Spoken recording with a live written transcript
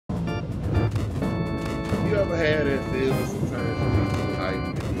you ever had that feeling sometimes when you do hype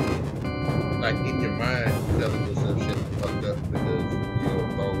and like in your mind you telling yourself shit fucked up because you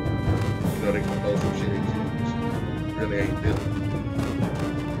don't throw, you know they can throw some shit at you, but you really ain't feeling it.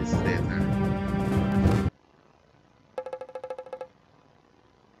 This is that time.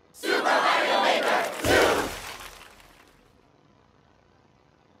 Super Mario Maker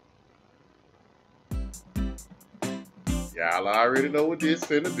 2! Y'all already know what this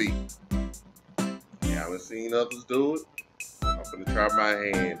finna be. Y'all have seen others do it. I'm gonna try my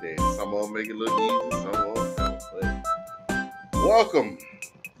hand at it. Some of them make it look easy, some of them don't. But welcome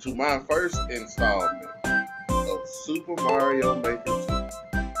to my first installment of Super Mario Maker 2.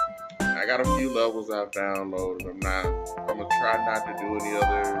 I got a few levels I've downloaded. I'm gonna try not to do any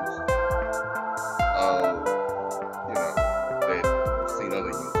others. You know, that I've seen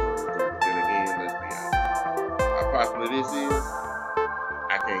other YouTubers do. But then again, let's be honest. How popular this is,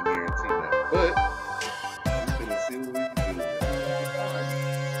 I can't guarantee that. But we're gonna see what we can do.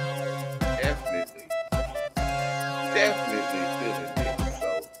 Definitely feeling it. So,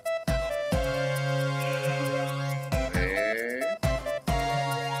 man,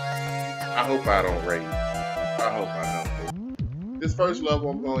 I hope I don't rage. I hope I don't. This first level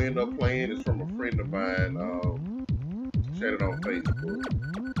I'm gonna end up playing is from a friend of mine. Shared it on Facebook.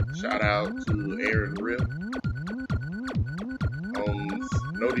 Shout out to Aaron Rip on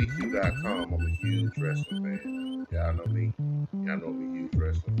NoDQ.com. I'm a huge wrestling fan. Y'all know me. Y'all know I'm a huge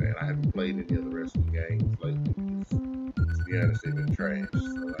wrestling fan. I haven't played any of the wrestling games lately because, to be honest, they've been trash. So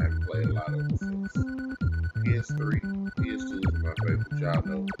I haven't played a lot of them since PS3. PS2 is my favorite. Y'all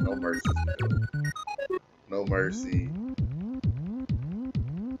know No Mercy. No Mercy.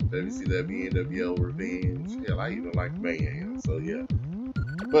 WCW, NWO, Revenge. Hell, I even like Mayhem. So yeah.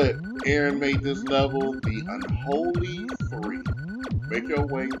 But Aaron made this level the Unholy 3. Make your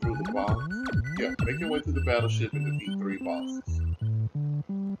way through the boss. Yeah, make your way through the battleship and defeat 3 bosses.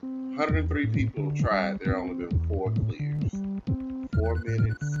 103 people tried. There have only been 4 clears. 4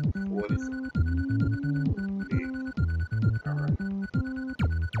 minutes, 40 seconds. Alright.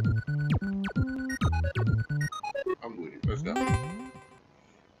 I'm with it. Let's go.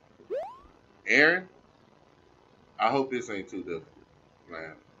 Aaron, I hope this ain't too difficult,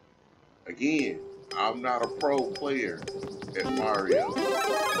 man. Again, I'm not a pro player at Mario.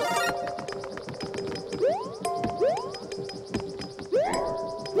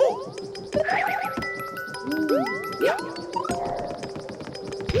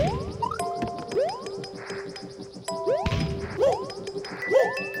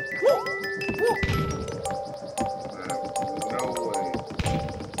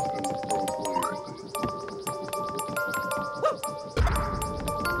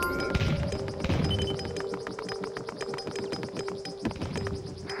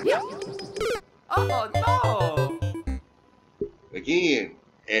 Oh no! Again,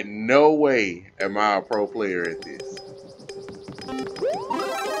 in no way am I a pro player at this.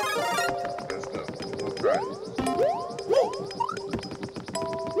 Let's go. We'll try this.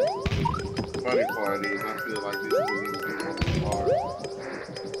 Funny part is, I feel like this wouldn't even be one of the hardest.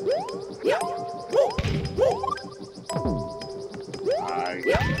 Alright.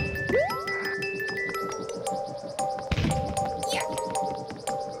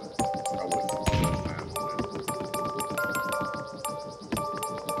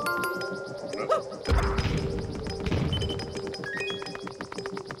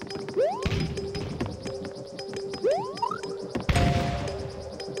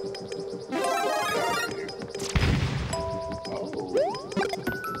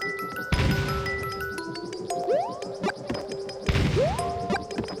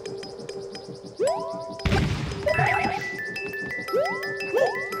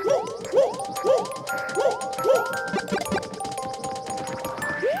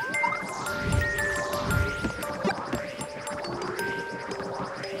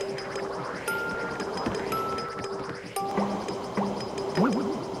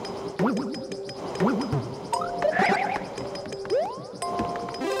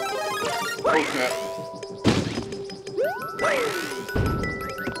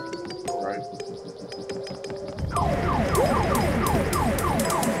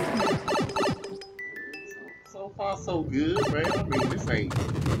 So far, so good, man. I mean, this ain't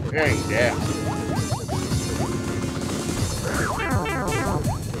that.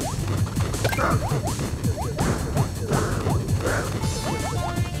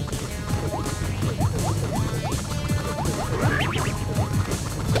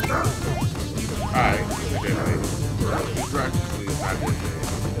 Alright,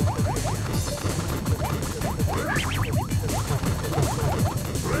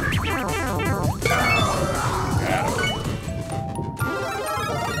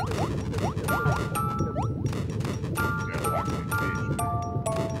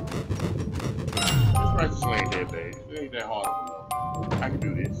 I can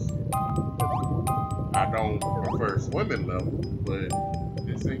do this. I don't prefer swimming level, but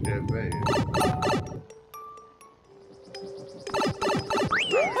this ain't that bad.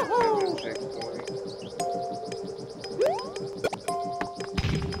 Checkpoint.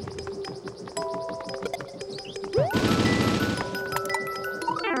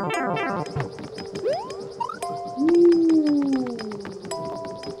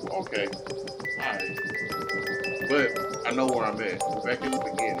 Okay. Alright. But I know where I'm at. We're back at the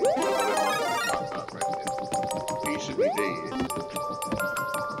beginning. I know that motherfucker popped up right there. He should be dead.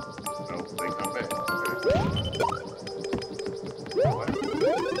 No, they come back. Okay. What?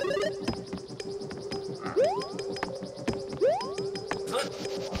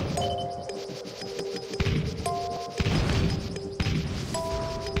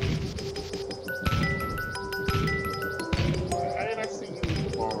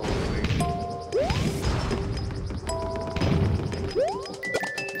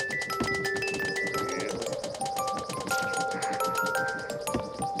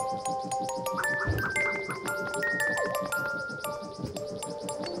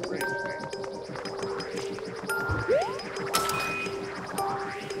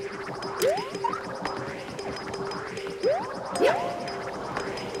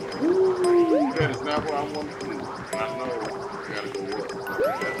 That is not what I want to do. I know I gotta go up.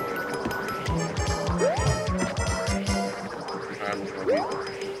 Time is gonna be.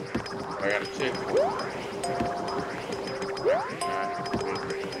 I gotta check for it.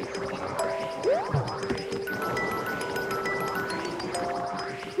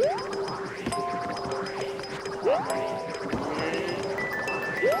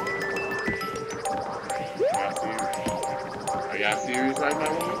 Are y'all serious right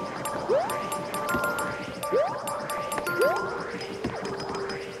now, woman?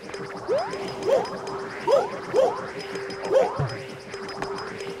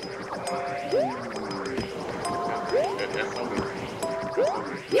 That's on me.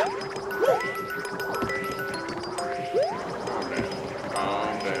 Calm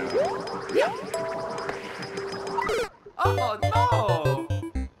down. Oh no!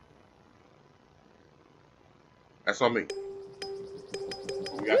 That's on me.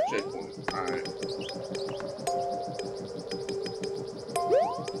 We got a checkpoint. Alright.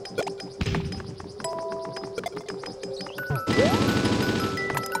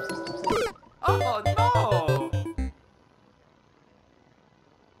 Oh no!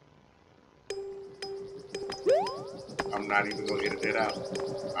 I'm not even gonna edit that out.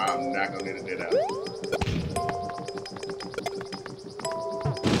 I'm not gonna edit that out.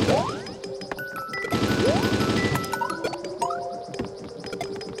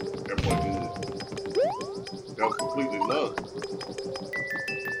 That boy good. That was completely luck.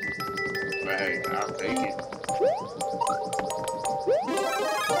 But hey, I'll take it.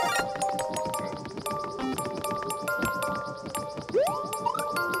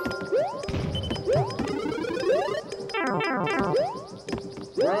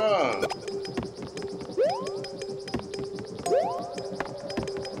 Bruh.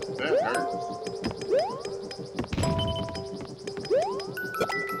 That hurts.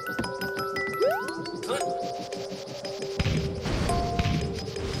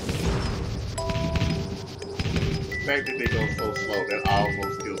 The fact that they go so slow, that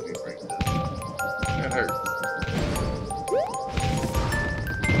almost killed me right there. That hurts.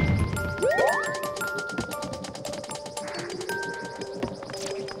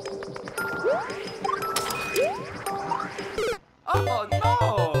 Oh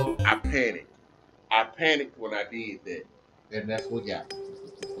no! I panicked when I did that. And that's what got me.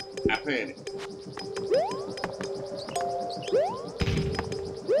 I panicked.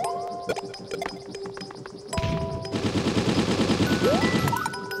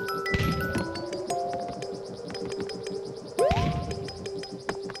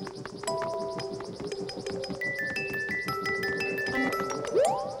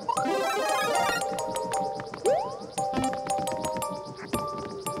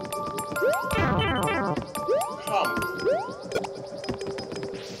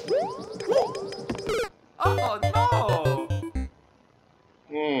 Oh no!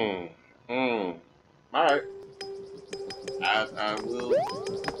 Alright. I will.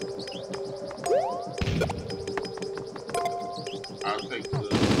 I'll take the.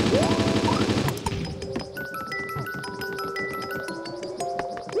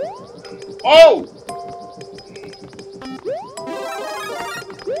 Oh!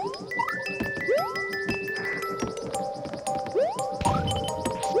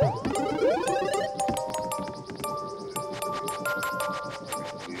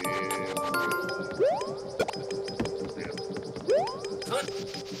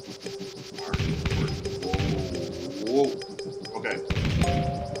 Whoa. Okay.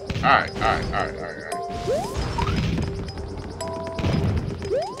 Alright. I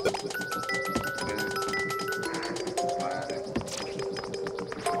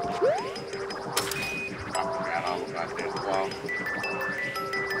forgot all about that claw.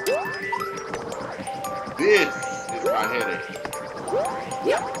 This is my headache.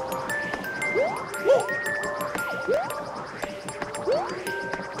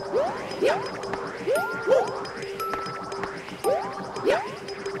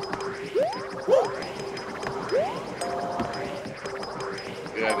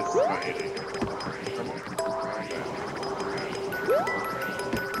 Yeah, this is my headache. Come on. Calm down.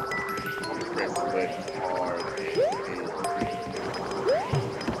 I'm gonna press the button hard and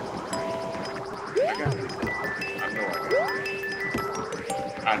I got this. I know I got this.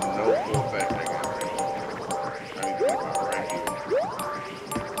 I know for a fact I got this. I need to come out right here.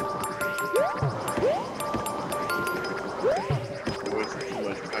 You're wasting too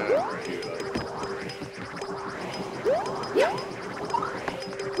much time right here.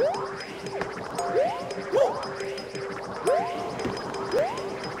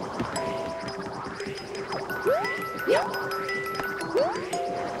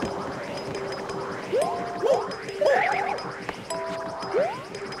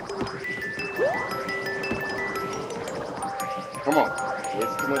 Come on.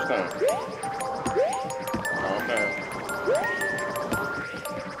 Wasting too much time. Calm down.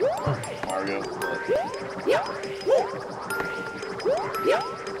 Mario.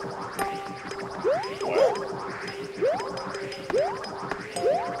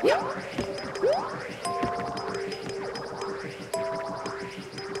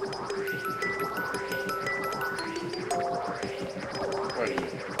 Wait a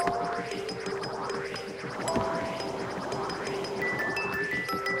minute.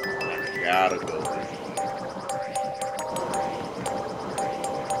 Gotta go this way.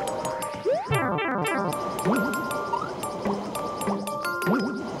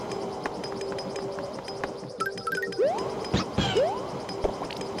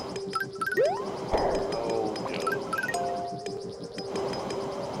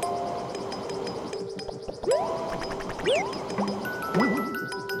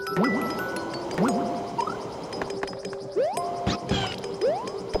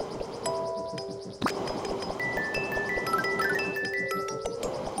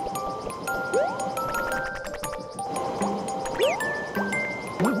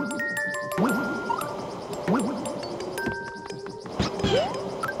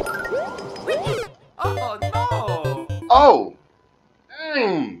 Oh no! Oh!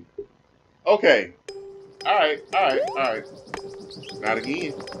 Okay. Alright. Not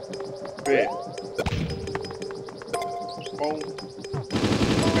again. Bet. Boom.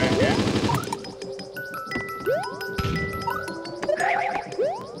 Back in.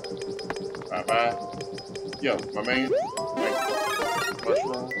 Bye. Yo, my man.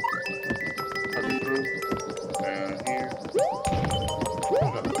 Mushroom. Coming through. Down here.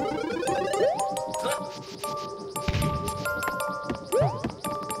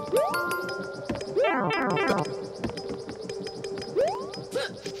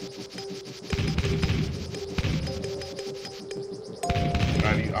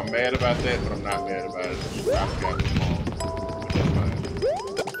 I'm mad about that, but I'm not mad about it. I forgot the phone. But that's fine.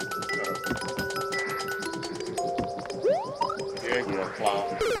 Yeah, claw.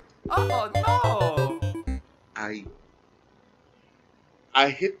 Oh no! I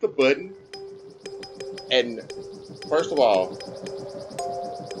hit the button, and first of all,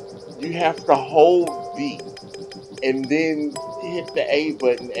 you have to hold B and then hit the A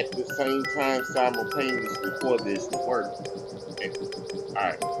button at the same time simultaneously for this to work.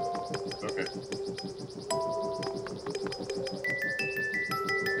 Alright. Okay.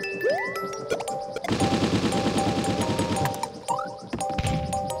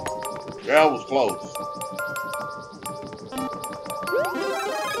 That was close.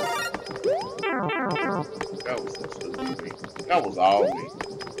 That was so stupid of me. That was all me.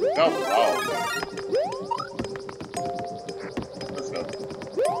 Let's go.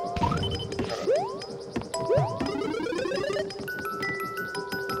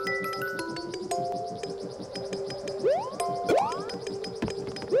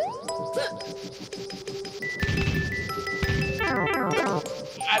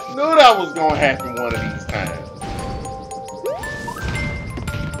 I knew that was gonna happen one of these times.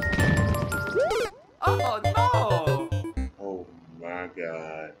 Oh no! Oh my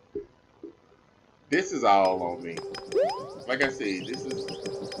God. This is all on me. Like I said, this is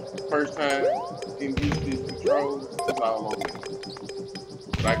the first time getting used to these controls. It's all on me.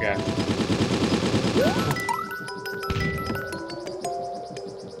 I got you.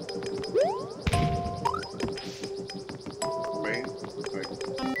 Man, play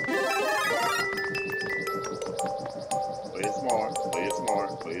it smart. Play it smart.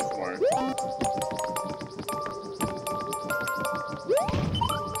 Play it smart.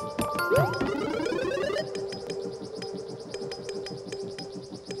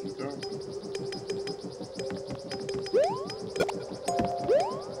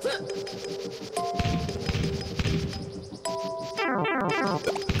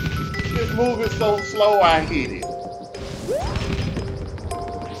 This move is so slow, I hit it.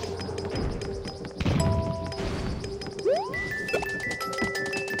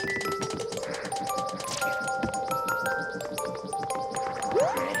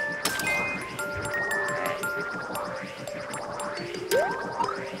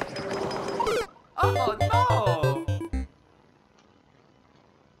 Oh no!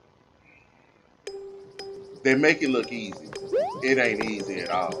 They make it look easy. It ain't easy at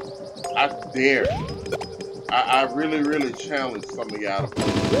all. I dare you. I really, really challenge some of y'all to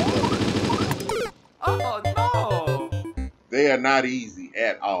play. Oh no! They are not easy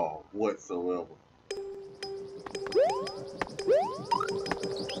at all whatsoever.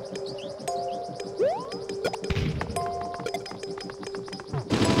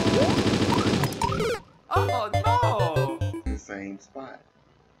 Oh no! The same spot.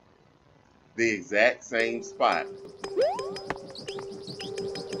 The exact same spot.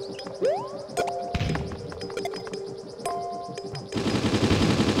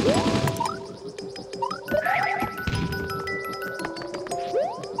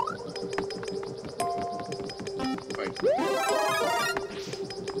 Thank you.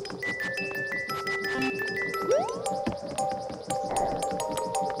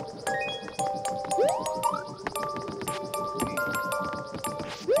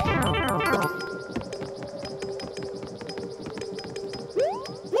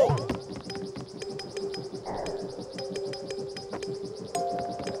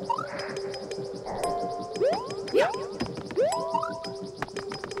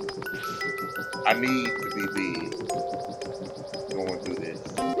 I need to be big going through this.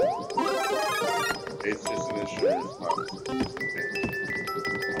 It's just an insurance policy.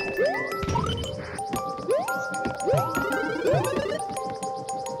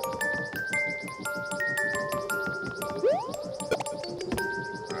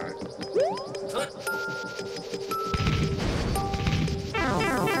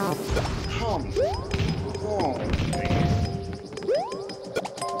 Come on, man.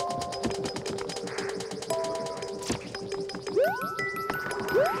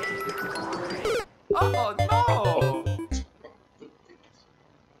 Oh no!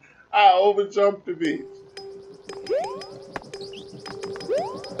 I overjumped the bitch.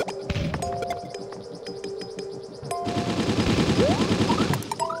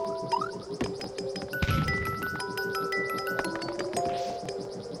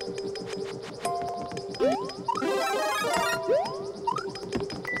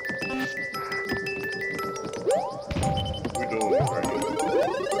 We're doing this right here.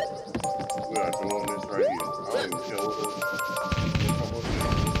 We are doing this right here. I don't even care what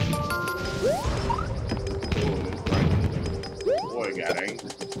doing this right here. Boy got angry.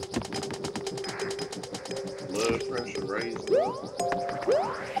 Blood pressure raised up.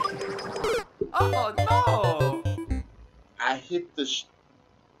 Oh no! I hit the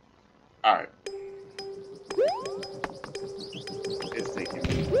Alright. It's taking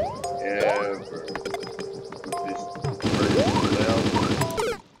me ever. This first level.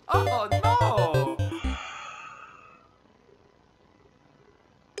 Oh no!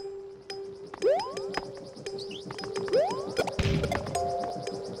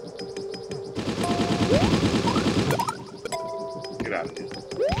 Get out of here.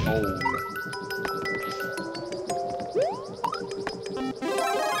 Oh no.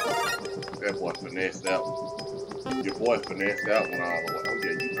 That boy finessed that one. Your boy finessed that one all the way. Oh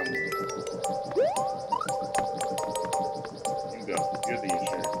yeah, you come with me. You go. You're the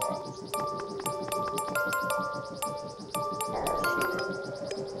insurance policy.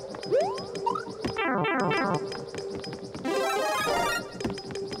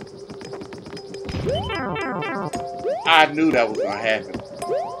 I knew that was gonna happen.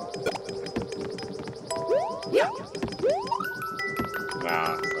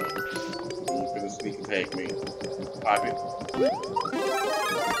 Nah, son. You finna sneak attack me. Pop it.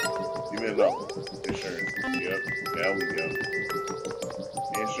 Give me a number. Insurance. Yep. There we go.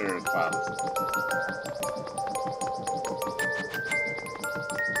 Insurance policy.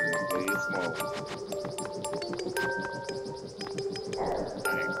 Play it small. I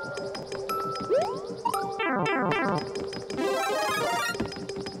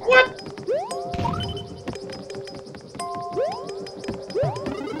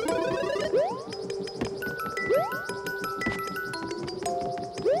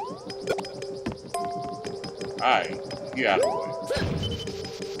Alright, get out of the way.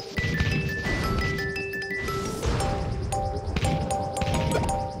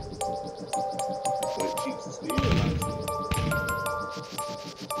 But it keeps it still.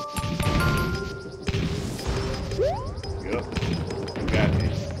 Yep, you got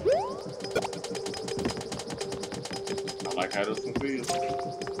this. I like how this one feels.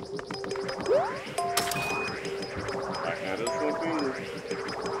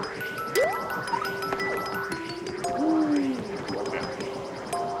 Okay.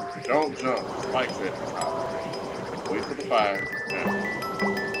 Don't jump. Spikes at the top. Wait for the fire. Now.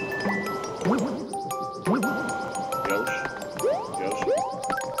 Yosh. Yosh.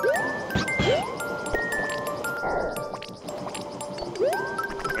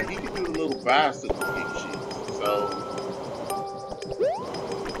 And he can do the little bicycle kick shit. So.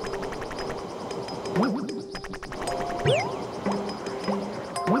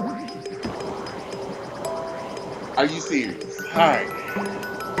 Are you serious? Alright.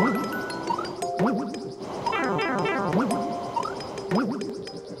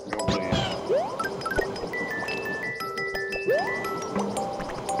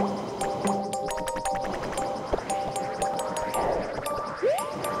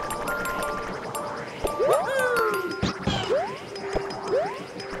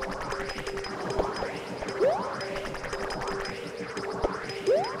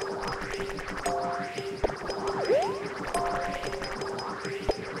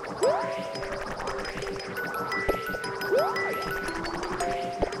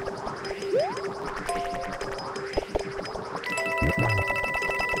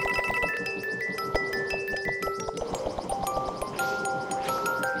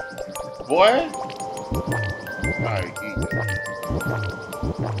 Boy? Alright, eat it.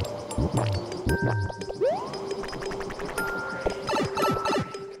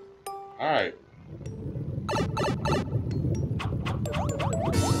 Alright.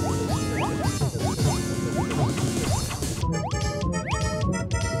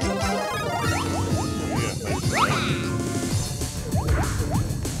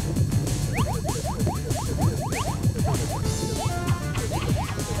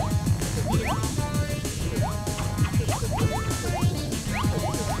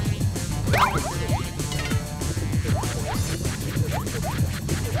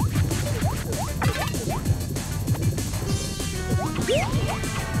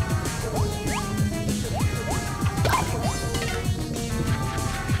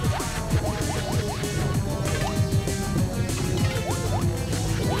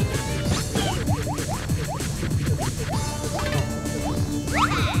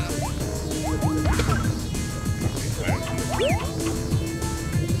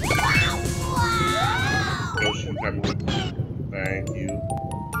 Thank you.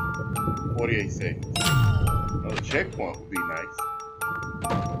 48 seconds. Another checkpoint would be nice.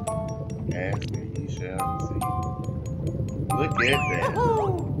 Ask me, you shall see. Look at that.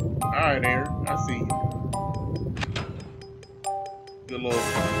 Alright, Aaron. I see you. Good little.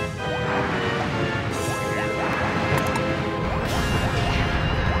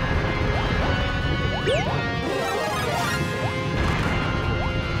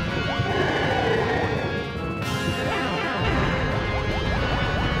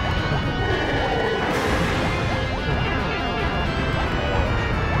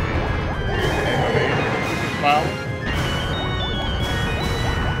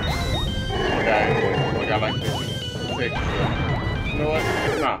 You know what?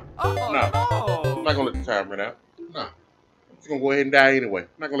 Nah. Nah. I'm not gonna let the time run out. Nah. I'm just gonna go ahead and die anyway. I'm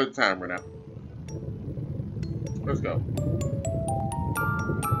not gonna let the time run out. Let's go.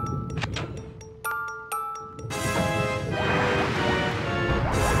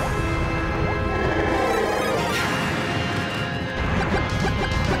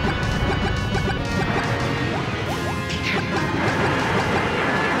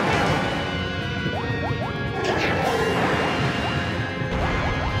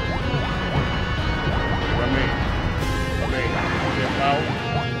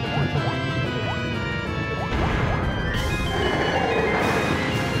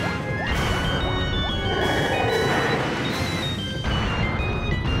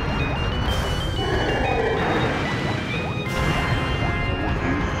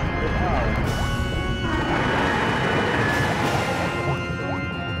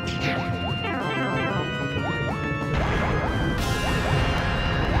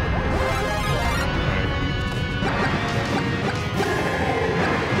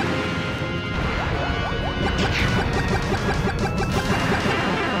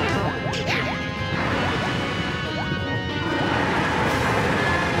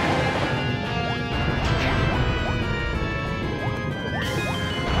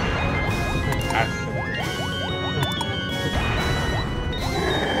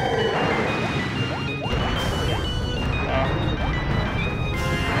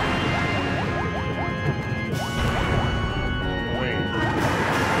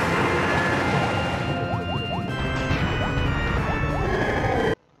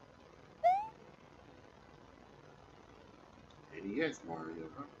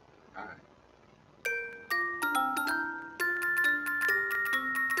 All right.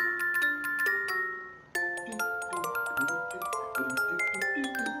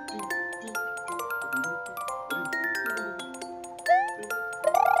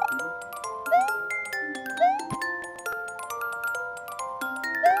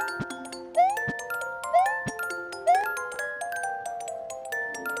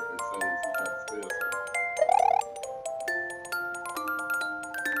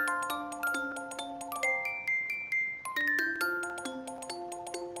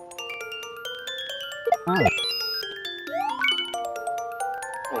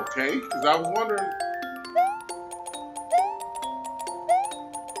 Okay, because I was wondering.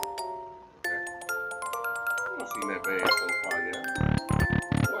 Okay, I haven't seen that bad so far yet.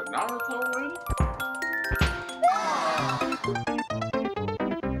 What, Naruto already?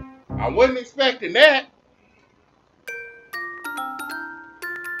 I wasn't expecting that.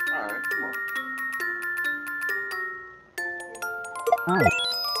 Alright, come on. Right there.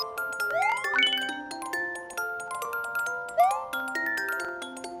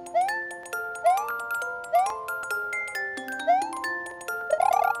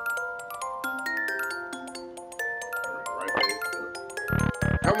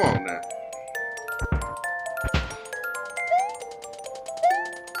 Come on now.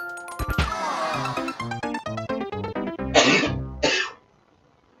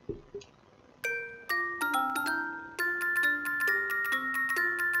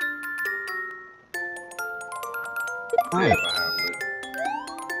 Yeah, behind me.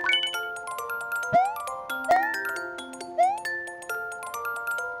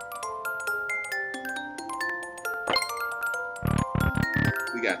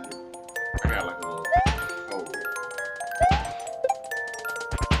 We got this. I got like a little hole.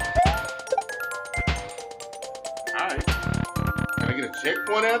 Alright. Can I get a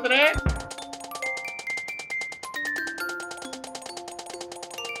checkpoint after that?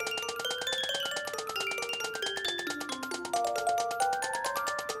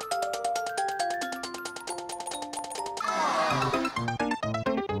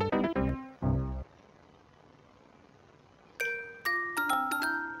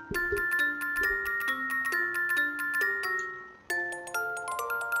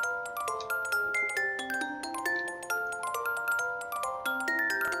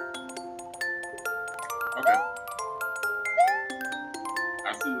 Okay. I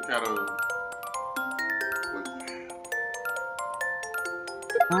see what kind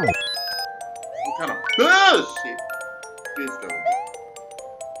of bullshit this gonna be.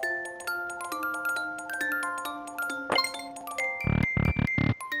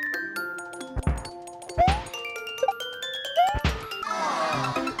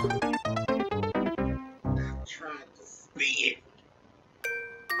 I'm trying to speed.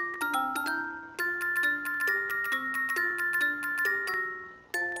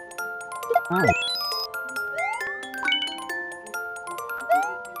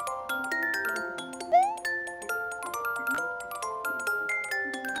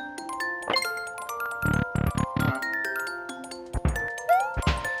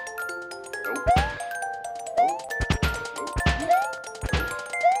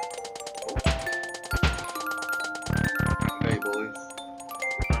 Hey boys,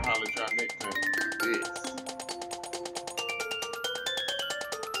 I'll holler at y'all next time. This.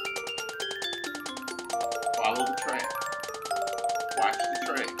 Follow the track. Watch the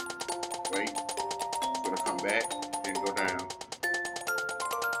track. Wait. It's gonna come back, then go down.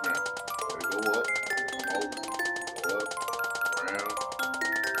 Now, gonna go up, come over, go up, around,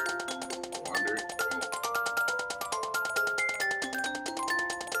 wander it, boom.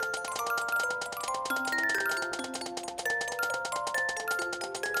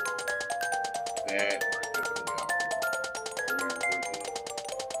 That right there gonna be off.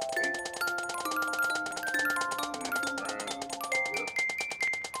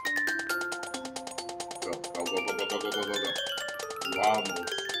 Go. You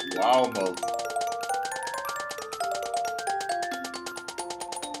almost. You almost.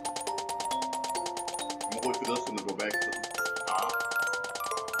 I'm gonna wait for this one to go back to the top.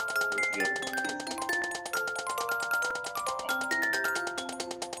 Where's the other one?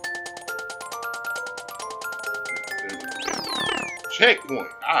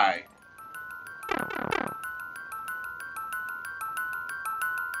 Checkpoint. Alright.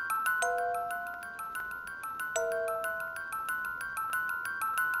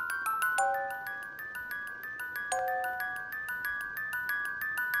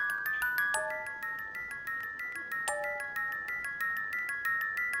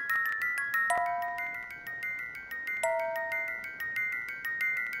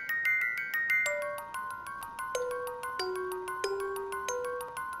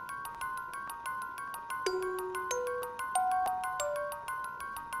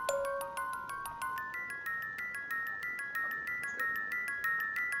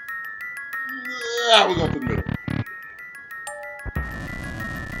 We're going to the middle.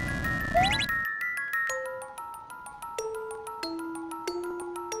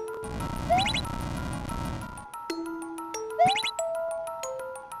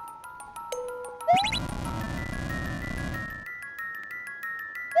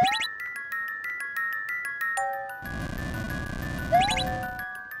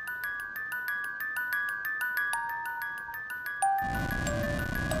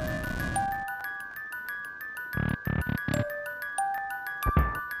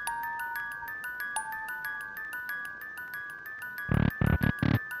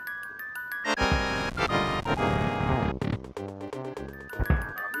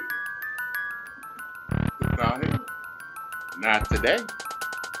 Not today.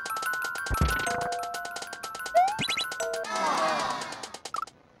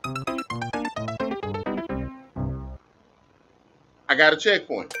 I got a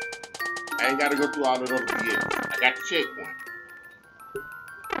checkpoint. I ain't got to go through all of those BS. I got the checkpoint.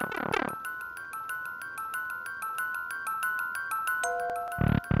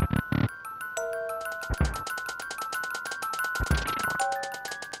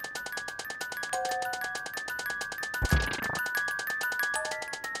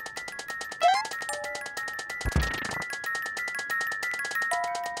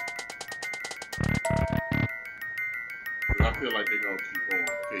 I feel like they're going to keep going.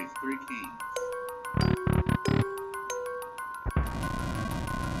 Okay, it's 3 keys.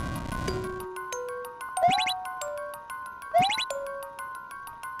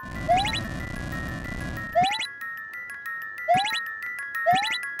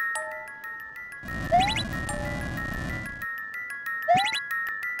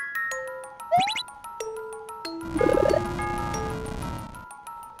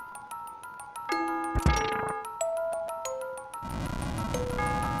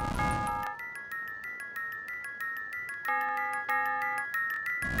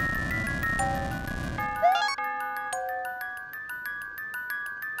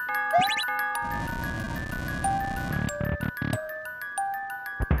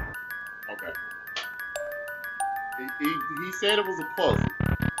 Okay. He said it was a puzzle.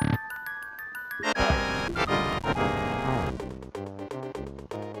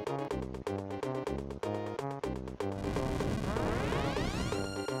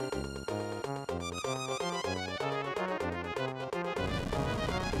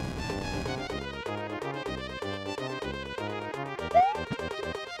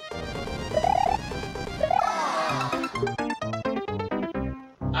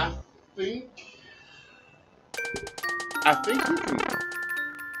 I think you can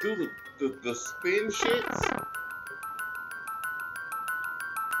do the spin shits.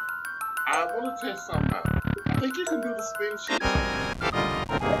 I want to test something out. I think you can do the spin shits.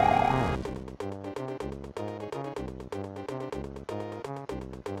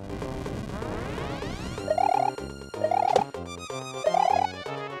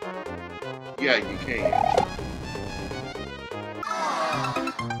 Yeah, you can.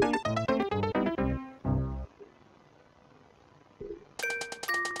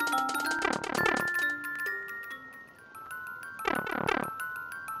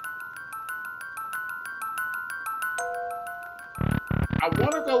 I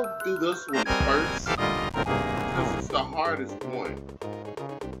want to go do this one first because it's the hardest one.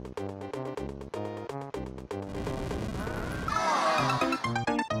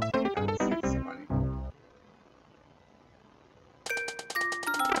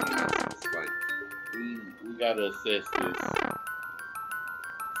 We gotta assess this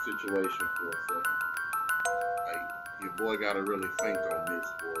situation for a second. Like, your boy gotta really think on this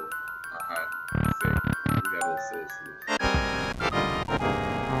for a hot second. We gotta assess this.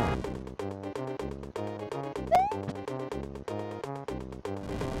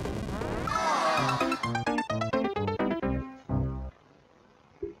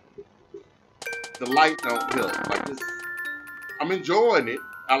 The light don't help. Like this, I'm enjoying it.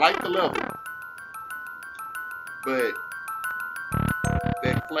 I like the level, but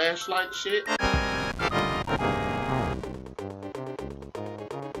that flashlight shit.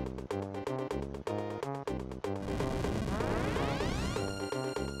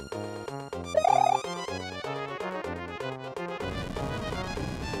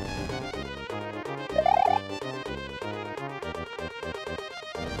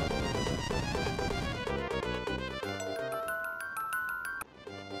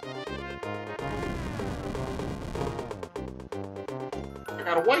 I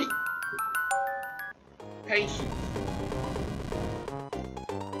gotta wait. Patience.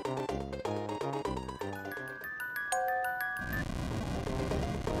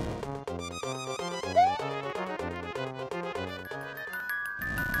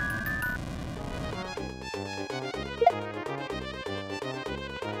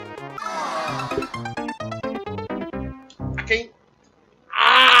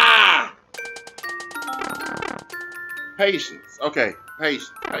 Patience. Okay,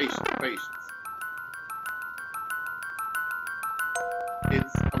 patience, patience, patience.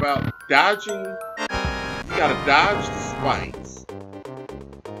 It's about dodging. You gotta dodge the spikes.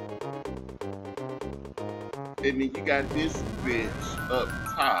 And then you got this bitch up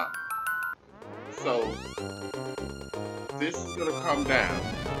top. So this is gonna come down.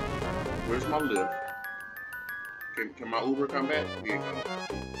 Where's my lift? Can my Uber come back? Here it comes.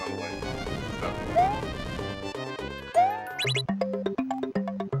 It's on the way. Stop.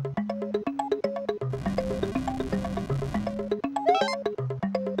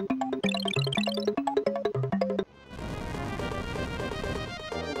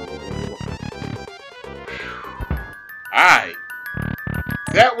 Alright.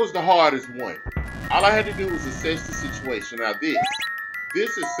 That was the hardest one. All I had to do was assess the situation. Now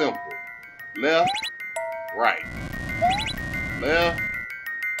this is simple. Left, right. Left,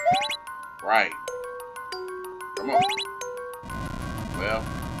 right. Come on. Left.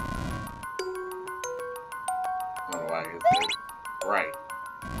 I don't know why I hit that. Right.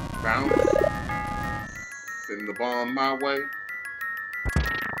 Bounce. Send the bomb my way.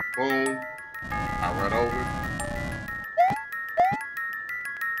 Boom. I run over.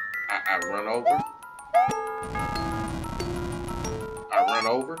 I run over. I run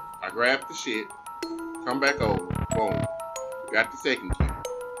over. I grab the shit. Come back over. Boom. Got the second key.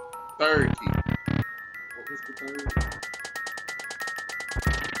 Third key. What was the third?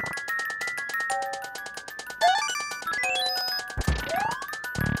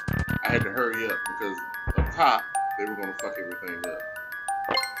 I had to hurry up because up top they were gonna fuck everything up.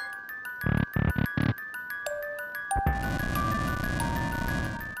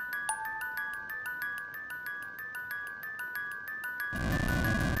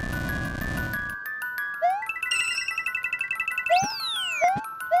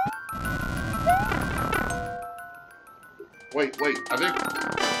 Wait.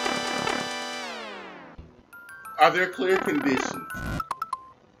 Are there clear conditions?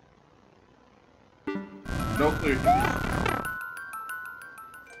 No clear conditions.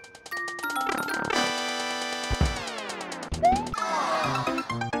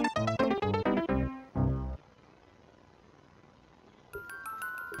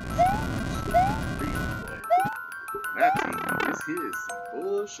 Matty, this here is some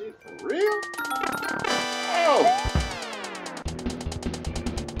bullshit for real? Oh!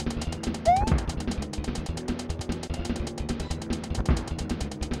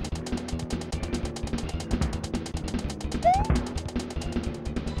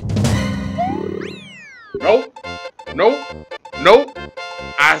 Nope.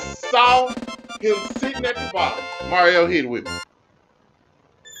 I saw him sitting at the bottom. Mario hit with me.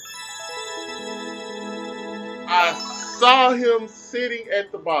 I saw him sitting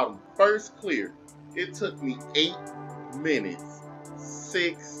at the bottom. First clear. It took me 8 minutes,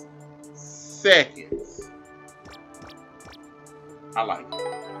 6 seconds. I like it.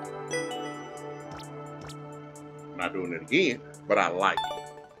 I'm not doing it again, but I like it.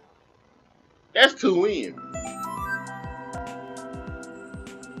 That's 2 wins.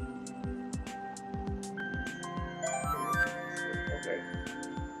 Okay.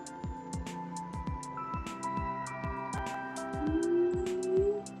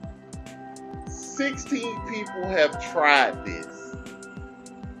 16 people have tried this.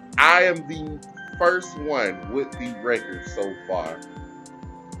 I am the first one with the record so far.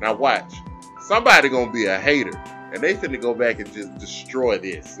 Now watch. Somebody gonna be a hater. And they finna go back and just destroy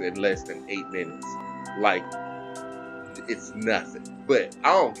this in less than 8 minutes. Like, it's nothing. But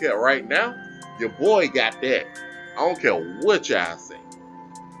I don't care. Right now, your boy got that. I don't care what y'all say.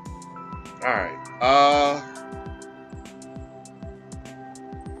 Alright.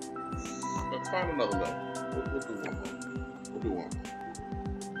 Let's find another level. We'll do one more. We'll do one more.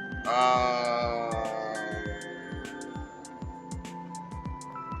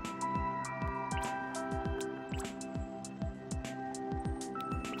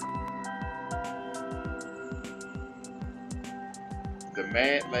 The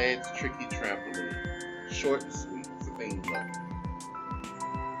Mad Lads Tricky Trampoline. Short and sweet. It's a theme level.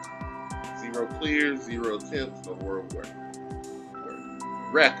 0 clears, 0 attempts, no world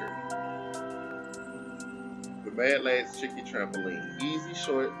record. The Mad Lads Tricky Trampoline. Easy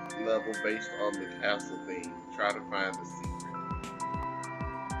short level based on the castle theme. Try to find the secret.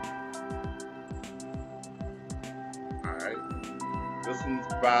 Alright. This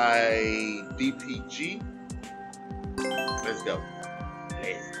one's by DPG. Let's go.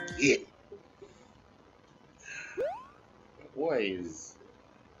 Let's get it.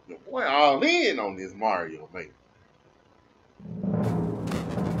 The boy all in on this Mario, man.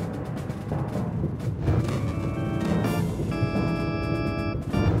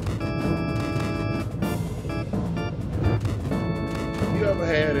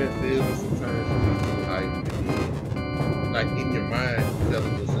 have that feeling sometimes you be too hyped and then, like in your mind, you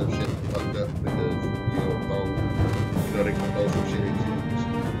telling yourself shit fucked up because you don't know, they gonna throw some shit at you, but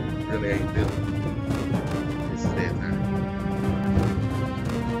you really ain't feeling it. This is that time.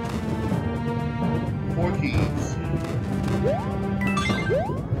 4 keys.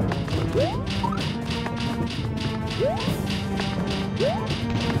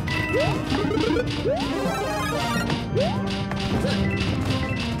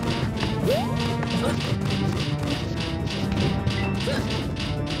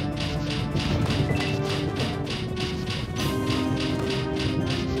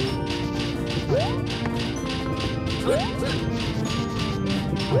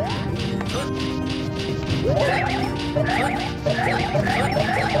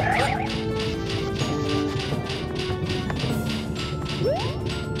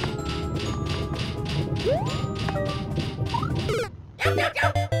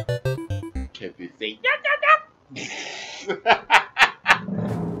 If you say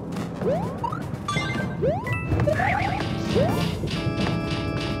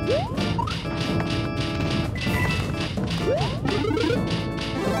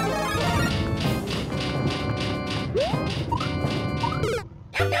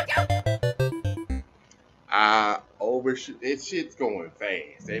I overshoot. That shit's going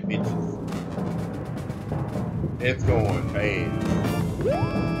fast. That bitch is. It's going fast.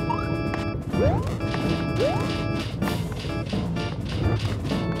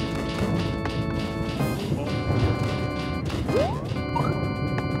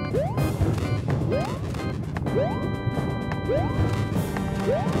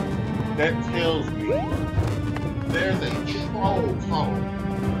 That tells me there's a troll clone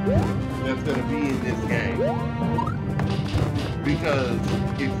that's going to be in this game. Because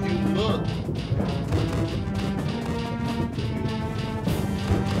if you look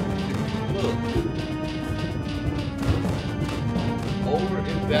over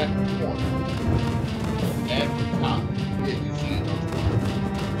in that corner at the top, yeah, you see it.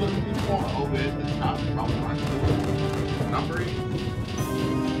 Look at the corner over at the top, how much the number is.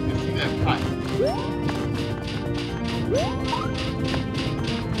 You see that pipe.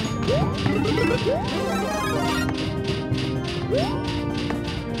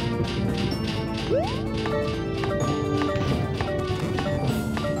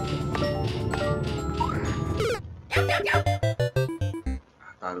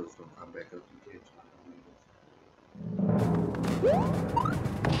 I thought it was going to come back up and catch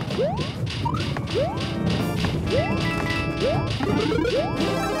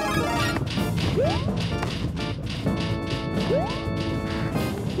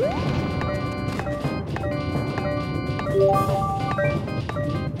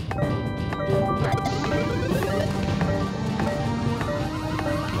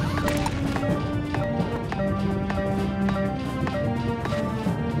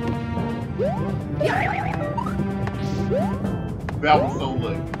That was so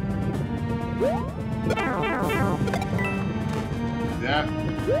late. That,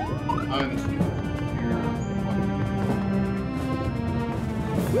 honestly,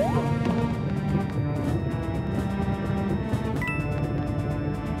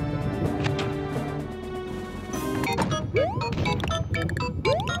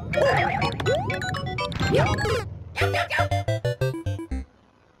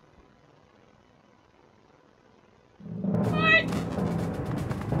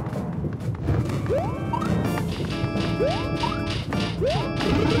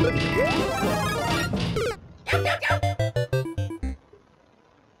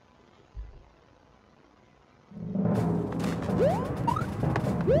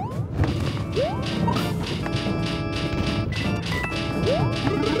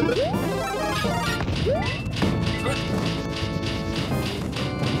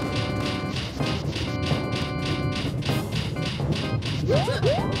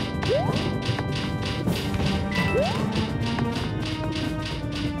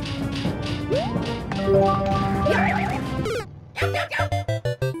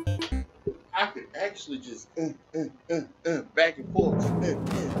 I could actually just back and forth. But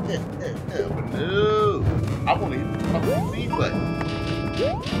no, I want to hit the fucking C button.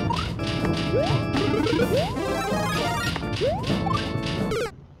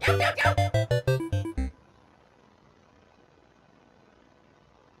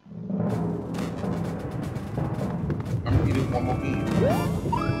 I'm gonna get it one more game.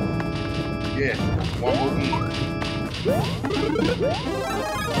 Yes, one more game.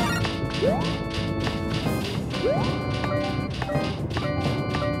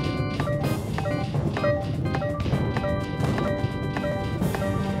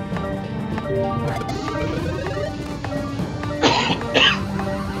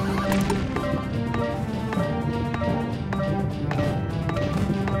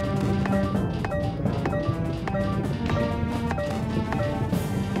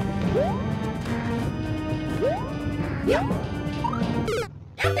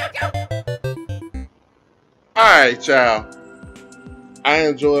 Alright, y'all. I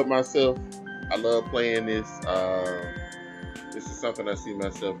enjoyed myself. I love playing this. This is something I see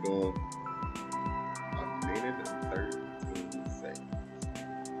myself doing. A minute and 13 seconds.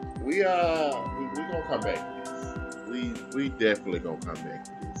 We gonna come back to this. We definitely gonna come back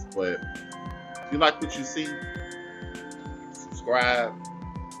to this. But if you like what you see, subscribe.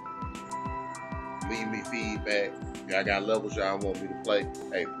 Leave me feedback. If y'all got levels y'all want me to play,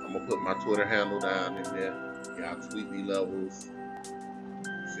 hey, I'm gonna put my Twitter handle down in there. Y'all tweet me levels.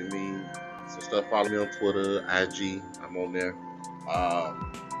 Send me some stuff. Follow me on Twitter, IG. I'm on there.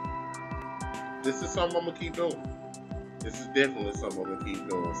 This is something I'm gonna keep doing. This is definitely something I'm gonna keep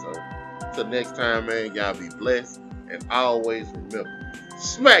doing. So, till next time, man, y'all be blessed. And always remember,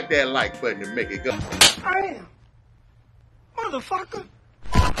 smack that like button and make it go. I am. Motherfucker.